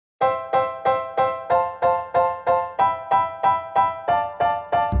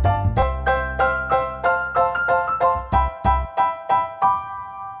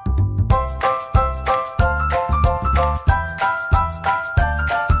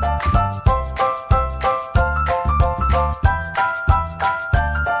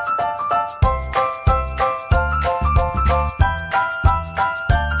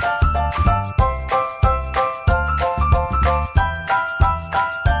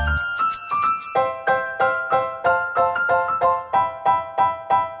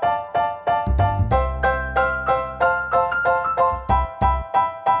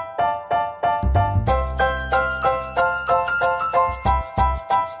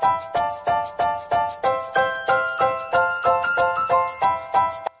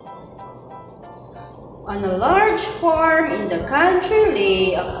country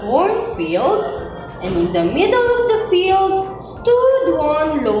lay a cornfield, and in the middle of the field stood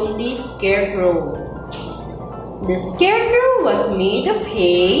one lonely scarecrow. The scarecrow was made of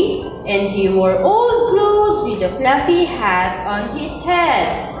hay, and he wore old clothes with a fluffy hat on his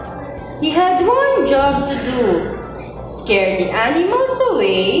head. He had one job to do: scare the animals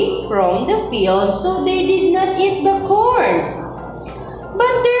away from the field so they did not eat the corn.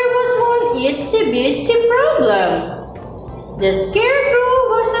 But there was one itsy-bitsy problem. The scarecrow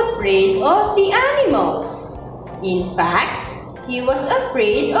was afraid of the animals. In fact, he was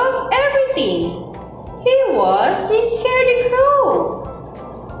afraid of everything. He was a scaredy crow.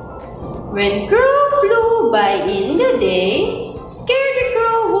 When crow flew by in the day, scaredy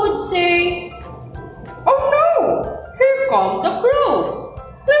crow would say, "Oh no, here comes the crow.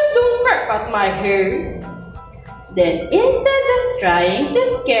 Please don't peck at my hair." Then instead of trying to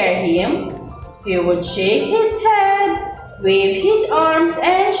scare him, he would shake his head, wave his arms,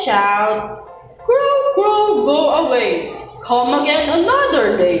 and shout, "Crow, crow, go away. Come again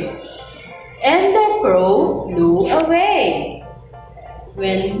another day." And the crow flew away.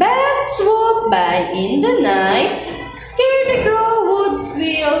 When bats swooped by in the night, scaredy crow would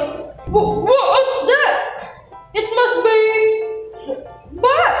squeal, "What's that? It must be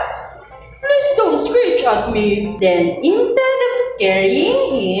bats. Please don't screech at me." Then instead of scaring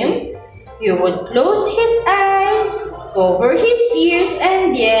him, he would close his eyes, cover his ears,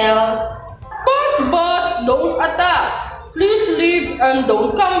 and yell, "But don't attack. Please leave and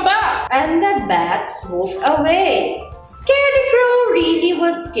don't come back." And the bats swooped away. Scaredy Crow really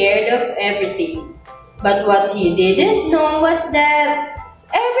was scared of everything. But what he didn't know was that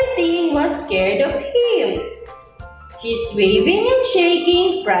everything was scared of him. His waving and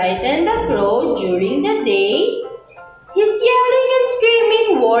shaking frightened the crow during the day. His yelling and screaming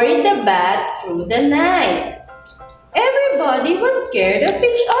worried the bat through the night. Everybody was scared of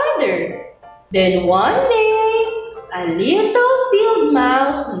each other. Then one day, a little field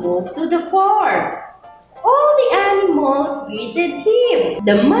mouse moved to the farm. All the animals greeted him.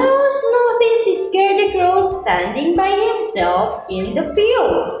 The mouse noticed his scaredy crow standing by himself in the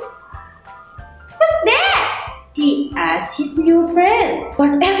field. "Who's that?" he asked his new friends.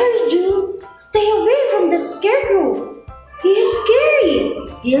 "Whatever you do, stay away from that scarecrow. He is scary.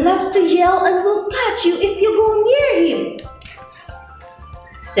 He loves to yell and will catch you if you go near him,"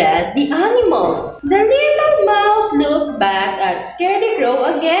 said the animals. The little mouse looked back at Scaredy Crow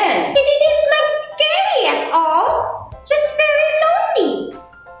again. "He didn't look scary at all, just very lonely.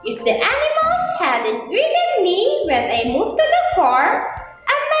 If the animals hadn't greeted me when I moved to the farm,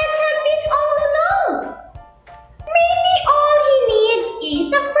 I might have been all alone. Maybe all he needs is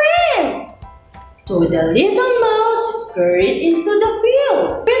a friend." So the little mouse scurried into the field.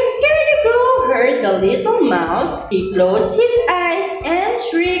 When Scaredy Crow heard the little mouse, he closed his eyes and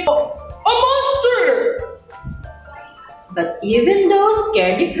shrieked, "A monster!" But even though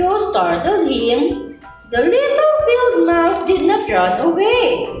Scaredy Crow startled him, the little field mouse did not run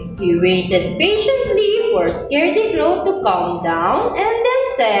away. He waited patiently for Scaredy Crow to calm down and then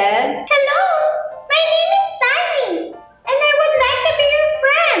said, "Hello, my name is Tiny, and I would like to be your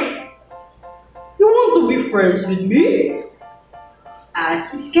friend." "You want to be friends with me?"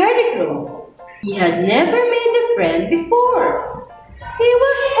 asked Scaredy Crow. He had never made a friend before. He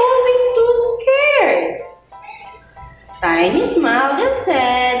was always too scared. Tiny smiled and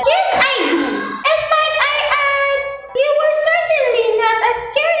said, "Yes, I do. And might I add, you were certainly not as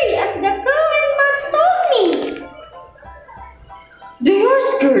scary as the crow and bats told me." "They are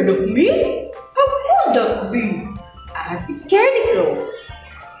scared of me? How could that be?" asked Scaredy Crow.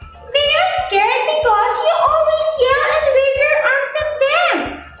 "They are scared because you always yell and wave your arms at them.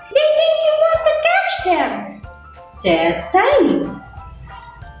 They think you want to catch them," said Tiny.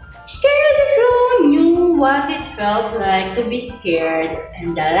 Scaredy Crow knew what it felt like to be scared,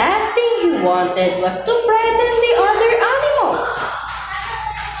 and the last thing he wanted was to frighten the other animals.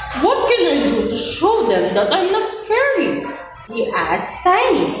 "What can I do to show them that I'm not scary?" he asked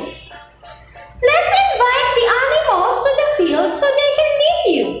Tiny. "Let's invite the animals to the field so they can meet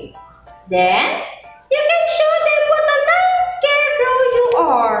you. Then, you can show them what a nice scarecrow you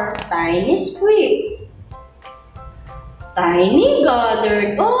are," Tiny squeaked. Tiny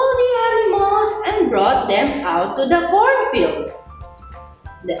gathered all the animals and brought them out to the cornfield.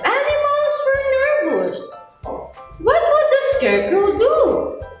 The animals were nervous. What would the scarecrow do?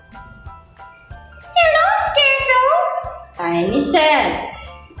 "Hello, Scarecrow," Tiny said.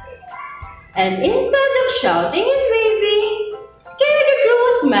 And instead of shouting and waving, Scaredy Crow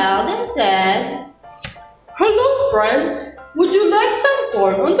smiled and said, "Hello, friends. Would you like some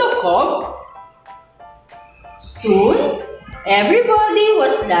corn on the cob?" Soon, Everybody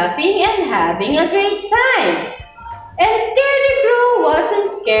was laughing and having a great time. And Scaredy Crow wasn't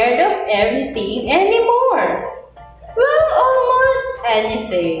scared of anything anymore. Well, almost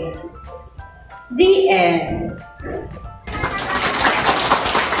anything. The end.